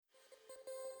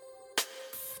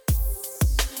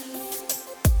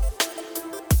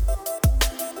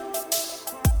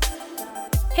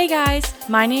Hey guys,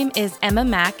 my name is Emma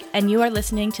Mack, and you are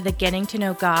listening to the Getting to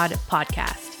Know God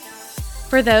podcast.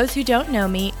 For those who don't know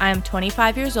me, I am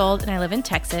 25 years old and I live in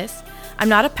Texas. I'm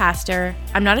not a pastor,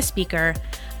 I'm not a speaker.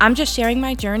 I'm just sharing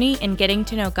my journey in getting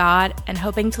to know God and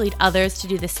hoping to lead others to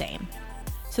do the same.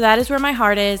 So that is where my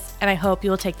heart is, and I hope you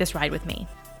will take this ride with me.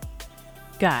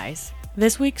 Guys,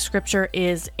 this week's scripture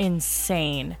is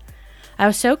insane. I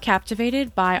was so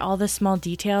captivated by all the small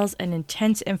details and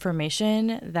intense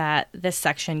information that this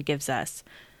section gives us.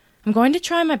 I'm going to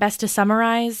try my best to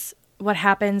summarize what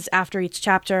happens after each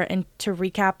chapter and to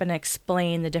recap and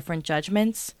explain the different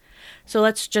judgments. So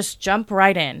let's just jump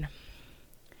right in.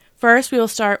 First, we will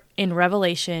start in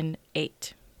Revelation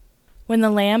 8. When the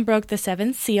Lamb broke the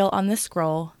seventh seal on the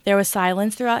scroll, there was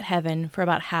silence throughout heaven for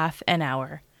about half an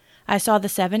hour. I saw the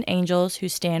 7 angels who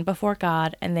stand before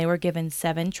God, and they were given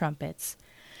 7 trumpets.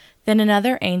 Then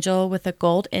another angel with a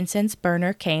gold incense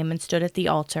burner came and stood at the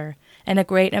altar, and a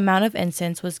great amount of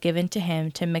incense was given to him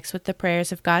to mix with the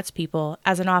prayers of God's people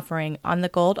as an offering on the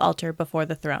gold altar before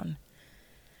the throne.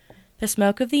 The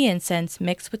smoke of the incense,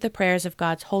 mixed with the prayers of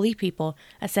God's holy people,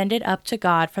 ascended up to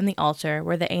God from the altar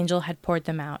where the angel had poured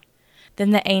them out. Then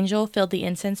the angel filled the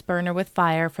incense burner with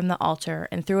fire from the altar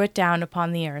and threw it down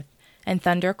upon the earth. And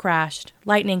thunder crashed,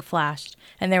 lightning flashed,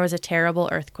 and there was a terrible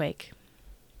earthquake.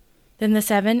 Then the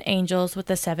 7 angels with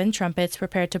the 7 trumpets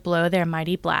prepared to blow their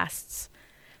mighty blasts.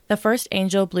 The first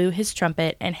angel blew his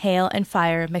trumpet, and hail and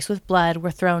fire mixed with blood were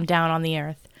thrown down on the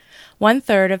earth.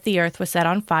 1/3 of the earth was set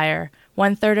on fire,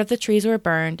 1/3 of the trees were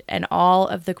burned, and all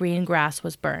of the green grass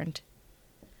was burned.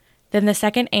 Then the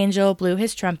second angel blew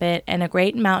his trumpet, and a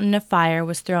great mountain of fire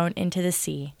was thrown into the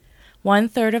sea.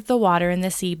 1/3 of the water in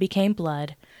the sea became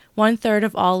blood. 1/3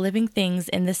 of all living things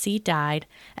in the sea died,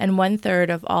 and 1/3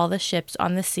 of all the ships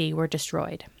on the sea were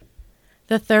destroyed.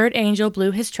 The third angel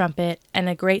blew his trumpet, and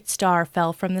a great star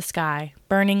fell from the sky,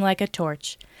 burning like a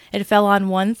torch. It fell on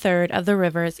 1/3 of the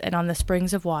rivers and on the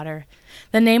springs of water.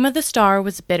 The name of the star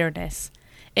was Bitterness.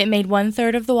 It made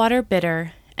 1/3 of the water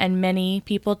bitter, and many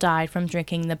people died from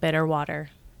drinking the bitter water.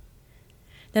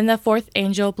 Then the fourth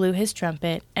angel blew his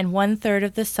trumpet, and 1/3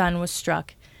 of the sun was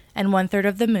struck, and 1/3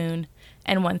 of the moon,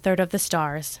 and 1/3 of the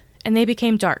stars, and they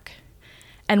became dark.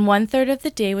 And 1/3 of the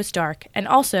day was dark, and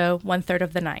also 1/3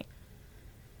 of the night.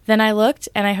 Then I looked,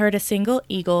 and I heard a single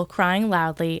eagle crying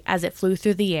loudly as it flew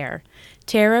through the air,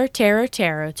 "Terror, terror,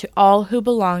 terror to all who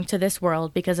belong to this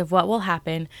world because of what will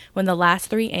happen when the last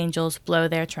 3 angels blow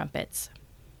their trumpets."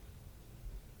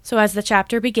 So as the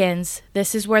chapter begins,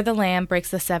 this is where the Lamb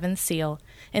breaks the 7th seal.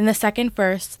 In the second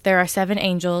verse, there are 7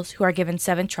 angels who are given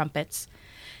 7 trumpets.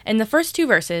 In the first 2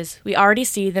 verses, we already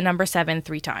see the number 7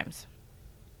 3 times.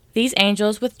 These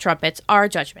angels with trumpets are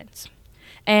judgments.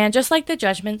 And just like the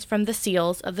judgments from the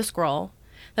seals of the scroll,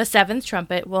 the 7th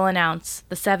trumpet will announce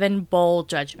the 7 bowl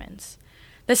judgments.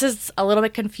 This is a little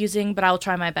bit confusing, but I will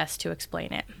try my best to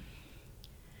explain it.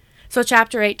 So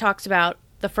chapter 8 talks about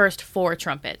the first 4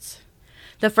 trumpets.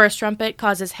 The first trumpet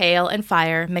causes hail and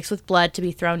fire mixed with blood to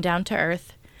be thrown down to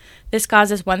earth. This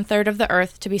causes 1/3 of the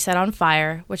earth to be set on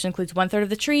fire, which includes 1/3 of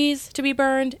the trees to be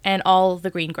burned and all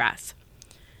the green grass.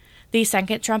 The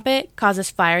second trumpet causes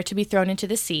fire to be thrown into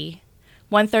the sea.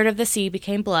 1/3 of the sea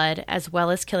became blood, as well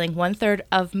as killing 1/3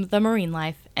 of the marine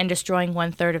life and destroying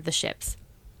 1/3 of the ships.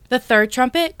 The third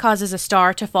trumpet causes a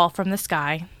star to fall from the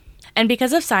sky. And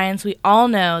because of science, we all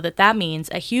know that that means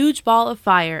a huge ball of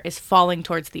fire is falling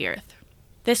towards the earth.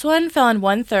 This one fell on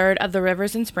 1/3 of the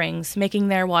rivers and springs, making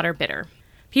their water bitter.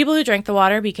 People who drank the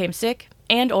water became sick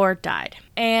and or died.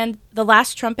 And the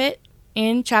last trumpet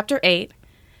in chapter 8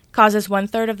 causes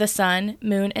 1/3 of the sun,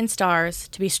 moon, and stars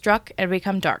to be struck and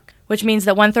become dark, which means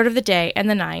that 1/3 of the day and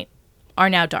the night are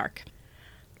now dark.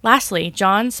 Lastly,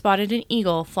 John spotted an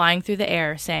eagle flying through the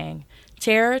air, saying,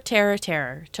 "Terror, terror,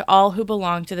 terror to all who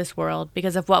belong to this world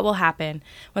because of what will happen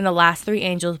when the last 3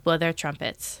 angels blow their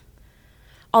trumpets."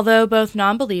 Although both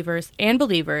non-believers and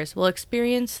believers will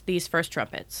experience these first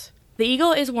trumpets, the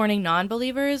eagle is warning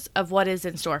non-believers of what is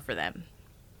in store for them.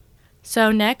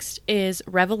 So next is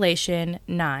Revelation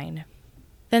 9.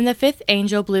 Then the 5th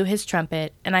angel blew his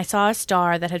trumpet, and I saw a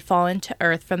star that had fallen to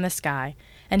earth from the sky,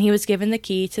 and he was given the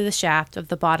key to the shaft of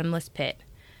the bottomless pit.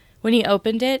 When he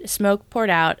opened it, smoke poured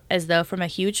out as though from a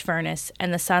huge furnace,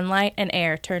 and the sunlight and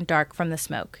air turned dark from the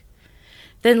smoke.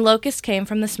 Then locusts came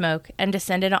from the smoke and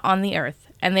descended on the earth,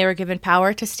 and they were given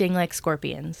power to sting like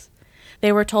scorpions.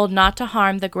 They were told not to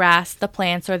harm the grass, the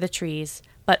plants, or the trees,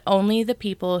 but only the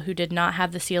people who did not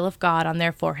have the seal of God on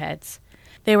their foreheads.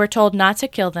 They were told not to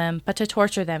kill them, but to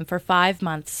torture them for 5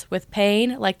 months, with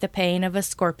pain like the pain of a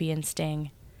scorpion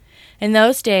sting. In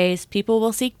those days people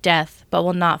will seek death, but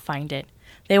will not find it.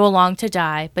 They will long to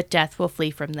die, but death will flee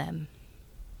from them.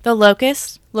 The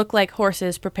locusts looked like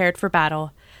horses prepared for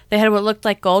battle. They had what looked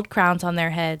like gold crowns on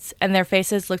their heads, and their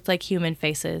faces looked like human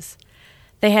faces.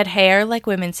 They had hair like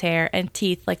women's hair, and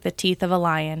teeth like the teeth of a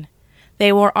lion.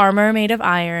 They wore armor made of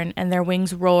iron, and their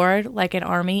wings roared like an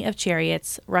army of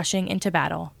chariots rushing into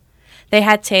battle. They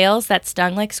had tails that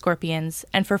stung like scorpions,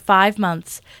 and for 5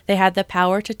 months they had the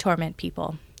power to torment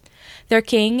people. Their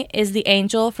king is the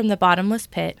angel from the bottomless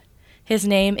pit. His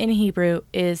name in Hebrew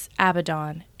is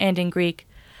Abaddon, and in Greek,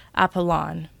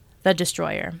 Apollon, the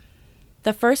destroyer.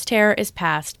 The first terror is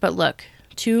past, but look,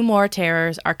 2 more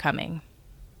terrors are coming.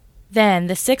 Then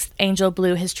the 6th angel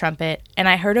blew his trumpet, and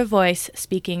I heard a voice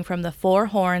speaking from the 4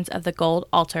 horns of the gold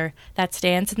altar that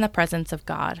stands in the presence of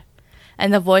God.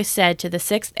 And the voice said to the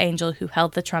 6th angel who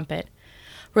held the trumpet,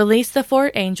 "Release the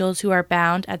 4 angels who are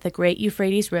bound at the great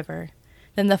Euphrates River."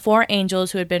 Then the 4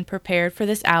 angels who had been prepared for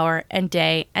this hour and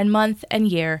day and month and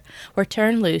year were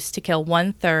turned loose to kill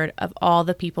 1/3 of all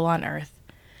the people on earth.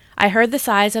 I heard the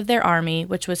size of their army,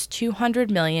 which was 200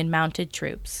 million mounted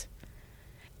troops.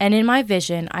 And in my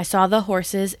vision I saw the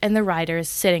horses and the riders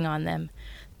sitting on them.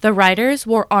 The riders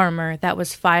wore armor that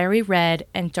was fiery red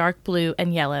and dark blue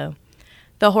and yellow.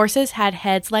 The horses had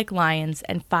heads like lions,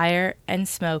 and fire and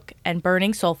smoke and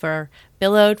burning sulfur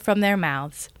billowed from their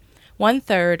mouths.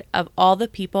 1/3 of all the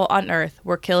people on earth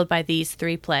were killed by these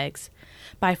 3 plagues,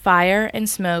 by fire and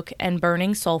smoke and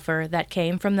burning sulfur that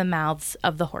came from the mouths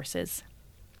of the horses.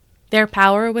 Their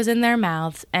power was in their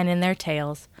mouths and in their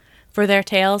tails, for their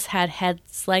tails had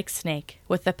heads like snake,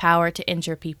 with the power to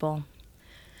injure people.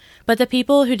 But the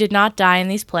people who did not die in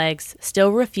these plagues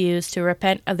still refused to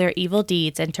repent of their evil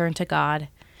deeds and turn to God.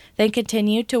 They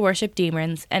continued to worship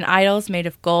demons and idols made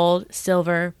of gold,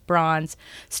 silver, bronze,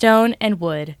 stone, and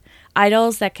wood,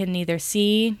 idols that can neither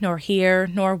see, nor hear,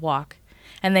 nor walk.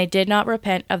 And they did not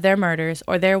repent of their murders,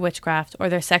 or their witchcraft, or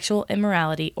their sexual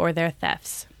immorality, or their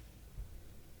thefts.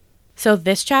 So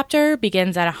this chapter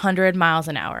begins at 100 miles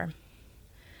an hour.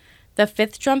 The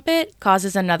 5th trumpet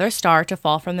causes another star to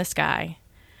fall from the sky.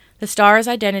 The star's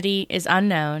identity is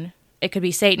unknown. It could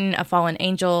be Satan, a fallen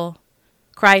angel,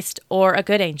 Christ, or a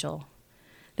good angel.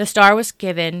 The star was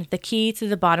given the key to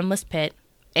the bottomless pit,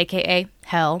 aka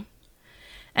hell,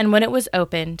 and when it was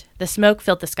opened, the smoke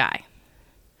filled the sky.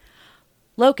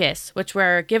 Locusts, which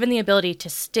were given the ability to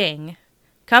sting,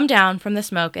 come down from the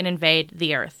smoke and invade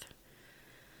the earth.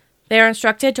 They are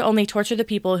instructed to only torture the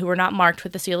people who were not marked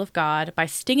with the seal of God by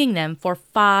stinging them for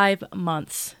 5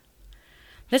 months.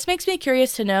 This makes me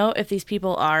curious to know if these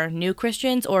people are new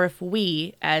Christians or if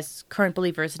we, as current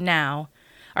believers now,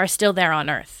 are still there on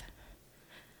earth.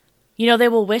 You know, they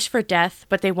will wish for death,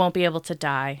 but they won't be able to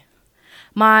die.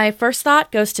 My first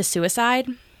thought goes to suicide.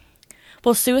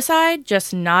 Will suicide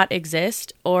just not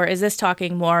exist, or is this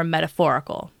talking more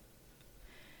metaphorical?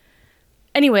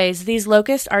 Anyways, these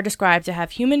locusts are described to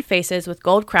have human faces with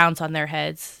gold crowns on their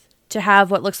heads, to have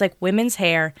what looks like women's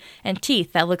hair, and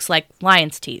teeth that looks like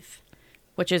lion's teeth,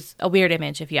 which is a weird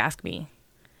image if you ask me.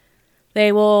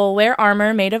 They will wear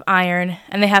armor made of iron,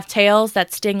 and they have tails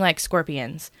that sting like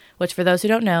scorpions, which for those who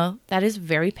don't know, that is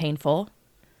very painful.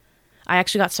 I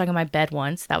actually got stung in my bed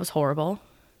once. That was horrible.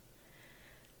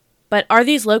 But are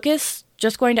these locusts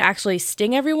just going to actually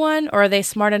sting everyone, or are they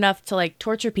smart enough to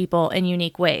torture people in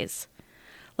unique ways?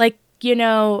 You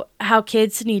know how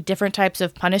kids need different types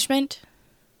of punishment?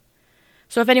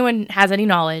 So if anyone has any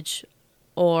knowledge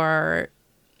or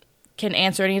can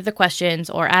answer any of the questions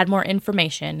or add more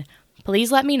information,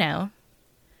 please let me know.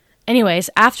 Anyways,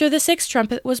 after the 6th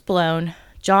trumpet was blown,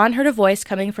 John heard a voice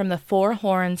coming from the 4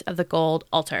 horns of the gold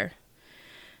altar.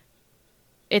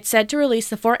 It said to release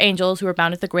the 4 angels who were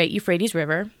bound at the great Euphrates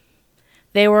River.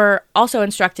 They were also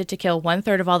instructed to kill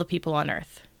 1/3 of all the people on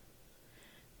earth.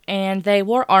 And they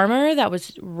wore armor that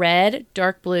was red,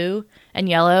 dark blue, and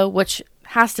yellow, which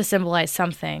has to symbolize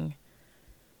something.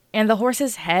 And the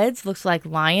horses' heads looked like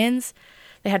lions.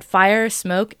 They had fire,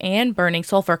 smoke, and burning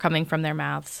sulfur coming from their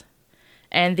mouths.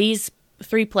 And these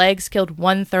 3 plagues killed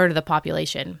 1/3 of the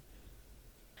population.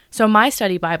 So my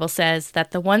study Bible says that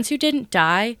the ones who didn't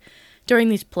die during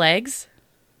these plagues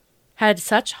had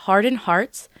such hardened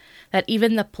hearts that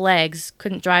even the plagues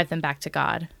couldn't drive them back to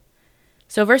God.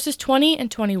 So verses 20 and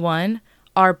 21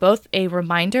 are both a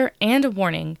reminder and a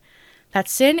warning that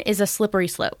sin is a slippery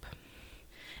slope.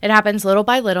 It happens little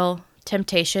by little.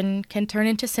 Temptation can turn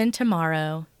into sin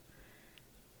tomorrow,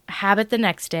 habit the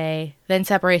next day, then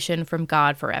separation from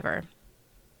God forever.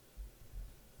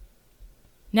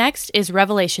 Next is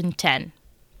Revelation 10.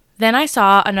 Then I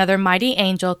saw another mighty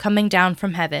angel coming down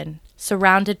from heaven,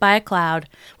 surrounded by a cloud,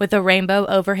 with a rainbow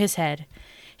over his head.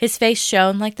 His face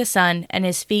shone like the sun, and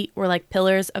his feet were like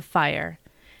pillars of fire.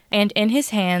 And in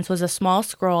his hands was a small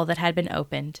scroll that had been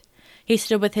opened. He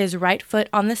stood with his right foot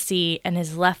on the sea and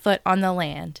his left foot on the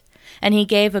land. And he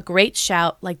gave a great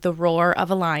shout like the roar of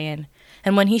a lion.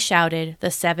 And when he shouted, the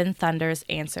 7 thunders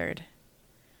answered.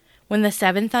 When the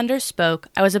 7 thunders spoke,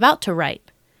 I was about to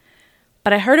write.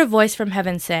 But I heard a voice from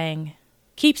heaven saying,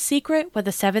 "Keep secret what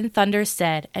the 7 thunders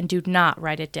said, and do not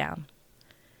write it down."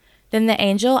 Then the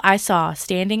angel I saw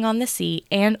standing on the sea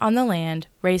and on the land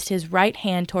raised his right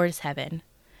hand towards heaven.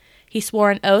 He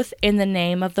swore an oath in the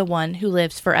name of the one who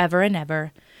lives forever and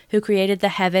ever, who created the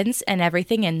heavens and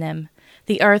everything in them,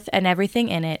 the earth and everything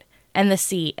in it, and the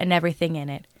sea and everything in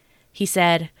it. He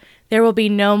said, "There will be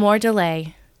no more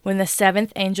delay. When the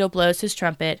 7th angel blows his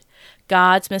trumpet,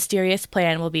 God's mysterious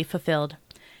plan will be fulfilled.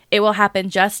 It will happen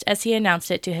just as he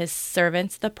announced it to his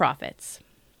servants the prophets."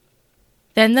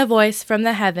 Then the voice from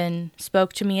the heaven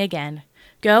spoke to me again.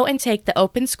 "Go and take the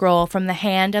open scroll from the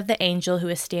hand of the angel who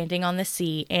is standing on the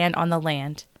sea and on the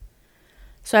land."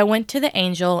 So I went to the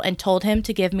angel and told him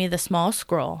to give me the small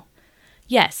scroll.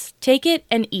 "Yes, take it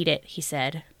and eat it," he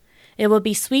said. "It will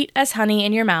be sweet as honey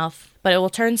in your mouth, but it will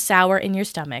turn sour in your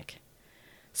stomach."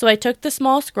 So I took the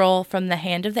small scroll from the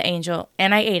hand of the angel,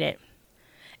 and I ate it.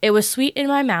 It was sweet in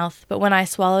my mouth, but when I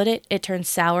swallowed it, it turned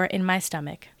sour in my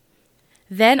stomach.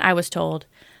 Then I was told,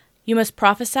 "You must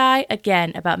prophesy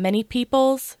again about many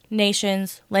peoples,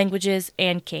 nations, languages,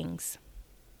 and kings."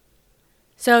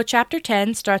 So chapter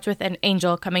 10 starts with an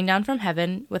angel coming down from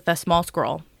heaven with a small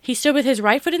scroll. He stood with his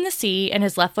right foot in the sea and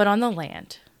his left foot on the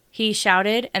land. He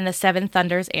shouted, and the 7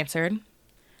 thunders answered.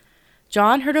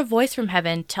 John heard a voice from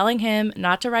heaven telling him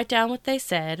not to write down what they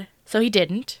said, so he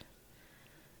didn't.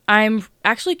 I'm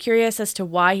actually curious as to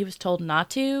why he was told not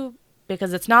to,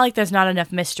 because it's not like there's not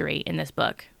enough mystery in this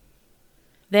book.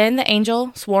 Then the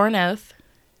angel swore an oath,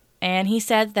 and he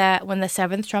said that when the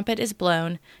 7th trumpet is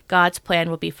blown, God's plan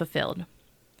will be fulfilled.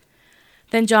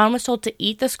 Then John was told to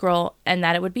eat the scroll and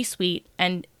that it would be sweet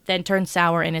and then turn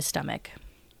sour in his stomach.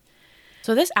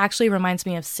 So this actually reminds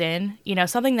me of sin,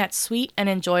 something that's sweet and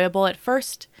enjoyable at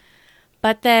first,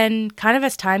 but then kind of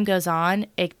as time goes on,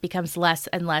 it becomes less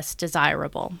and less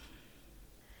desirable.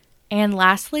 And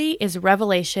lastly is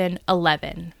Revelation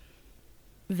 11.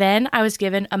 Then I was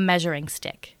given a measuring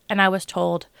stick, and I was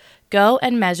told, "Go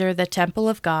and measure the temple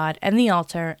of God and the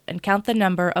altar, and count the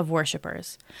number of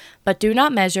worshippers. But do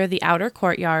not measure the outer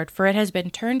courtyard, for it has been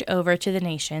turned over to the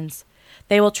nations.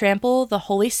 They will trample the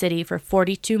holy city for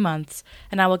 42 months,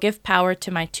 and I will give power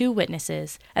to my 2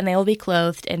 witnesses, and they will be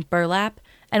clothed in burlap,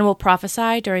 and will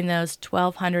prophesy during those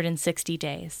 1,260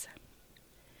 days."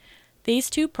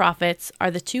 These 2 prophets are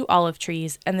the 2 olive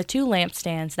trees and the 2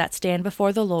 lampstands that stand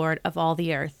before the Lord of all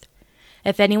the earth.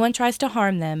 If anyone tries to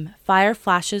harm them, fire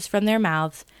flashes from their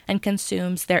mouths and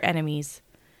consumes their enemies.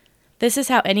 This is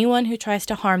how anyone who tries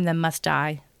to harm them must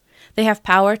die. They have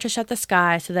power to shut the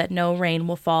sky so that no rain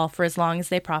will fall for as long as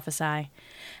they prophesy.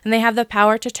 And they have the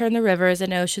power to turn the rivers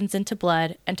and oceans into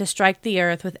blood and to strike the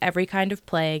earth with every kind of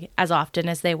plague as often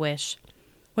as they wish.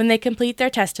 When they complete their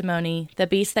testimony, the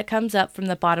beast that comes up from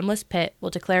the bottomless pit will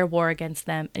declare war against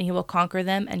them, and he will conquer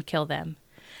them and kill them.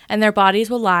 And their bodies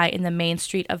will lie in the main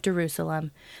street of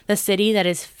Jerusalem, the city that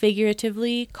is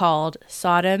figuratively called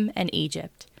Sodom and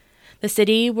Egypt, the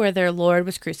city where their Lord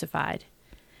was crucified.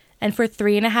 And for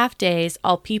 3.5 days,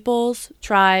 all peoples,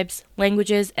 tribes,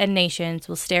 languages, and nations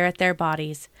will stare at their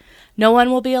bodies. No one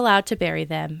will be allowed to bury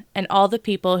them, and all the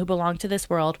people who belong to this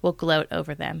world will gloat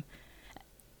over them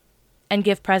and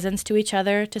give presents to each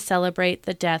other to celebrate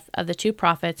the death of the 2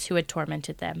 prophets who had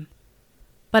tormented them.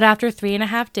 But after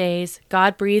 3.5 days,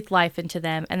 God breathed life into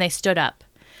them, and they stood up.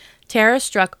 Terror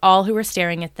struck all who were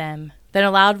staring at them. Then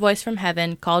a loud voice from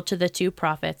heaven called to the 2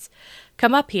 prophets,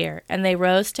 "Come up here," and they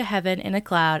rose to heaven in a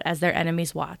cloud as their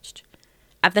enemies watched.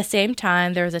 At the same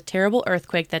time, there was a terrible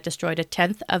earthquake that destroyed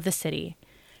 1/10 of the city.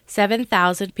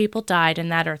 7,000 people died in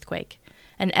that earthquake,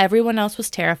 and everyone else was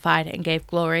terrified and gave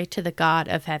glory to the God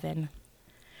of heaven.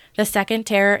 The 2nd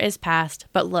terror is past,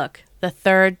 but look, the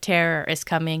 3rd terror is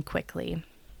coming quickly.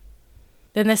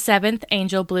 Then the 7th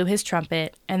angel blew his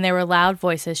trumpet, and there were loud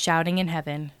voices shouting in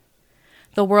heaven,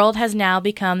 "The world has now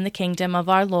become the kingdom of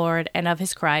our Lord and of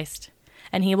his Christ,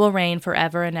 and he will reign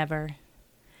forever and ever."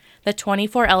 The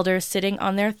 24 elders sitting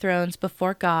on their thrones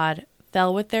before God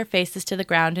fell with their faces to the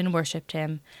ground and worshipped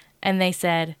him, and they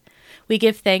said, "We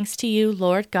give thanks to you,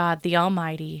 Lord God the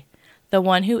Almighty, the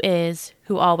one who is,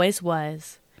 who always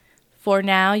was. For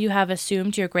now you have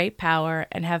assumed your great power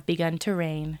and have begun to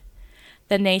reign.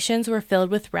 The nations were filled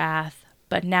with wrath,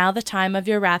 but now the time of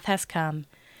your wrath has come,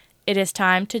 it is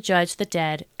time to judge the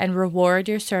dead and reward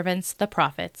your servants the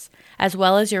prophets, as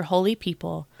well as your holy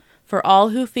people, for all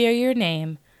who fear your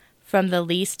name, from the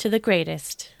least to the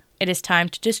greatest. It is time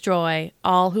to destroy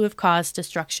all who have caused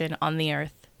destruction on the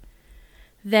earth."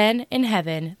 Then, in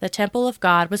heaven, the temple of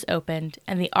God was opened,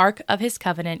 and the ark of his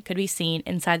covenant could be seen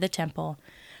inside the temple.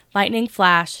 Lightning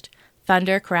flashed,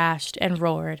 thunder crashed and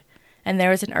roared, and there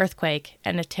was an earthquake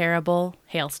and a terrible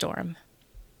hailstorm.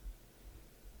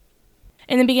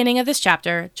 In the beginning of this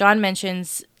chapter, John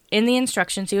mentions in the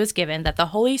instructions he was given that the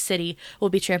holy city will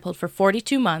be trampled for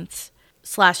 42 months /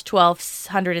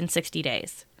 1,260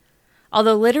 days.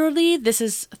 Although literally this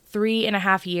is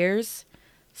 3.5 years,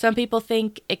 some people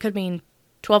think it could mean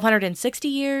 1,260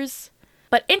 years,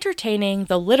 but entertaining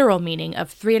the literal meaning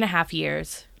of 3.5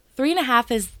 years.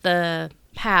 3.5 is the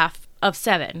half of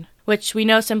 7, which we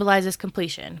know symbolizes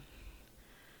completion.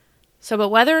 But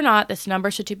whether or not this number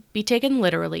should be taken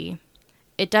literally,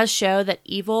 it does show that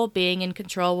evil being in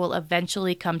control will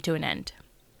eventually come to an end.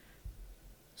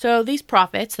 So these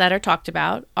prophets that are talked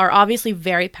about are obviously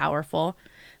very powerful.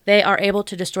 They are able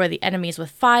to destroy the enemies with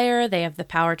fire, they have the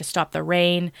power to stop the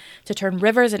rain, to turn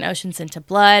rivers and oceans into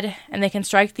blood, and they can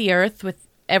strike the earth with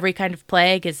every kind of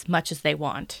plague as much as they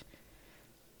want.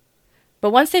 But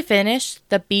once they finish,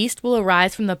 the beast will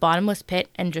arise from the bottomless pit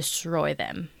and destroy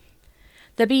them.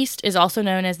 The beast is also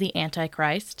known as the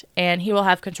Antichrist, and he will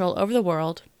have control over the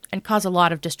world and cause a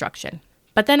lot of destruction.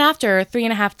 But then after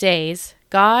 3.5 days,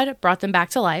 God brought them back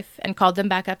to life and called them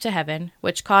back up to heaven,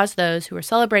 which caused those who were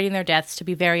celebrating their deaths to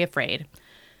be very afraid.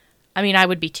 I mean, I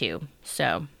would be too,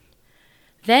 so.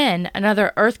 Then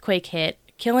another earthquake hit,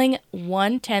 killing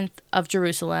 1/10 of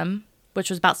Jerusalem, which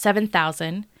was about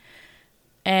 7,000,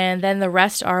 and then the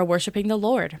rest are worshiping the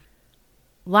Lord.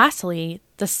 Lastly,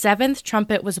 the 7th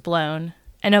trumpet was blown,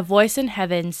 and a voice in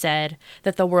heaven said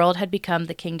that the world had become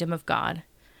the kingdom of God.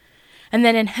 And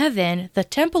then in heaven, the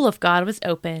temple of God was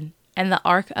open, and the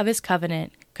ark of his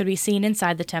covenant could be seen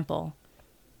inside the temple.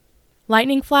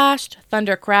 Lightning flashed,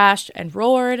 thunder crashed and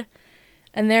roared,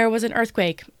 and there was an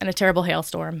earthquake and a terrible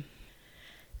hailstorm.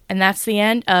 And that's the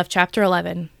end of chapter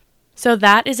 11. So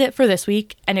that is it for this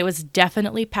week, and it was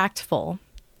definitely packed full.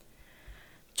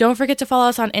 Don't forget to follow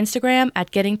us on Instagram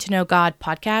at Getting to Know God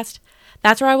Podcast.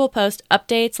 That's where I will post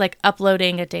updates like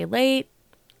uploading a day late,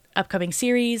 upcoming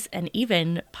series, and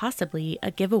even possibly a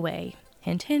giveaway.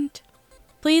 Hint, hint.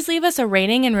 Please leave us a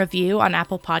rating and review on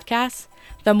Apple Podcasts.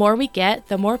 The more we get,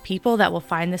 the more people that will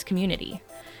find this community.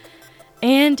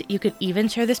 And you could even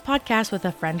share this podcast with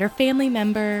a friend or family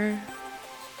member.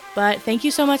 But thank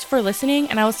you so much for listening,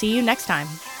 and I will see you next time.